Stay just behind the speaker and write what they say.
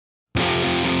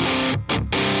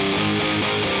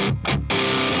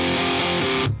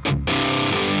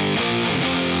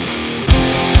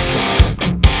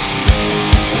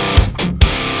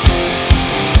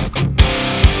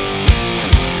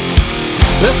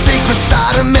The secret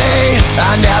side of me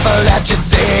I never let you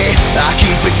see. I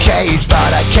keep it caged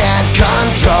but I can't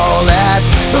control it.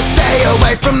 So stay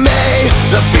away from me,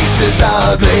 the beast is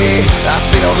ugly. I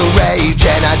feel the rage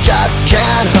and I just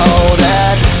can't hold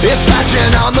it. It's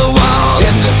scratching on the walls,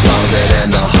 in the closet, in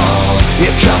the halls.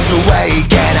 It comes awake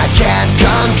and I can't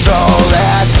control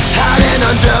it. Hiding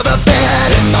under the bed,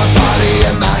 in my body,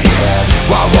 in my head.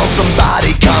 Why won't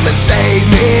somebody come and save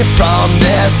me from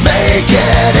this? Make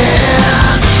it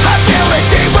end. I feel it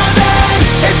deep within,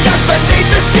 it's just beneath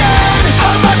the skin.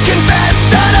 I must confess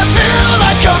that I feel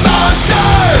like a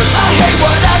monster. I hate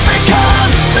what I've become,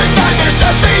 the nightmare's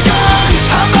just begun.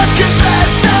 I must confess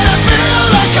that I feel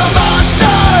like a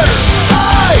monster.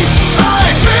 I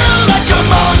feel like a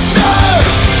monster.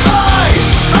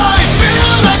 I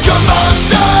feel like a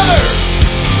monster.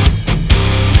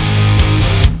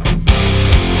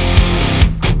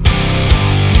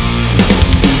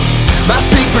 My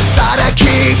secret side I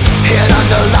keep hid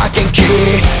under lock and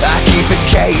key. I keep it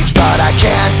caged but I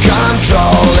can't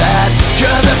control it.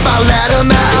 Cause if I let him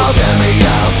out, he'll tear me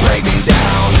up, break me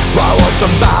down. Why won't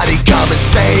somebody come and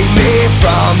save me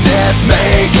from this?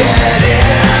 Make it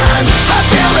end. I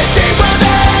feel it deep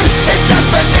within, it's just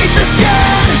beneath the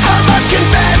skin. I must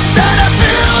confess that I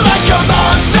feel like a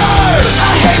monster.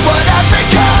 I hate what I've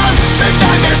become, the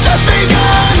nightmare's just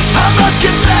begun. I must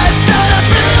confess that I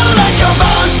feel like a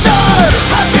monster.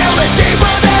 I feel it deep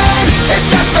within, it's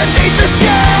just beneath the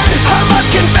skin. I must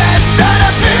confess that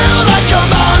I feel like a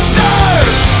monster.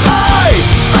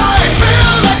 I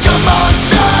feel like a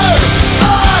monster.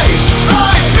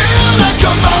 I feel like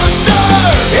a monster.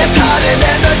 It's hiding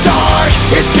in the dark,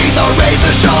 its teeth are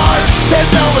razor sharp.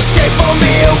 There's no escape for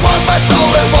me, it wants my soul,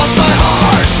 it wants my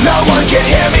heart. No one can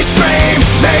hear me scream,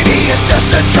 maybe it's just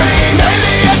a dream.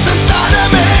 Maybe it's inside of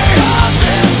me. Stop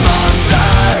this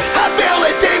monster. I feel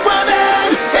it deep within,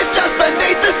 it's just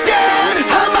beneath the skin.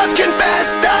 I must confess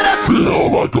that I feel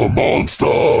like a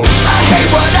monster. I hate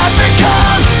what I've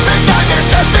become, the nightmare's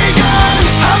just begun.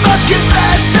 I must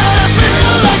confess that I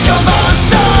feel like a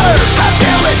monster. I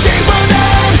feel it deep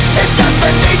within, it's just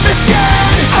beneath the skin.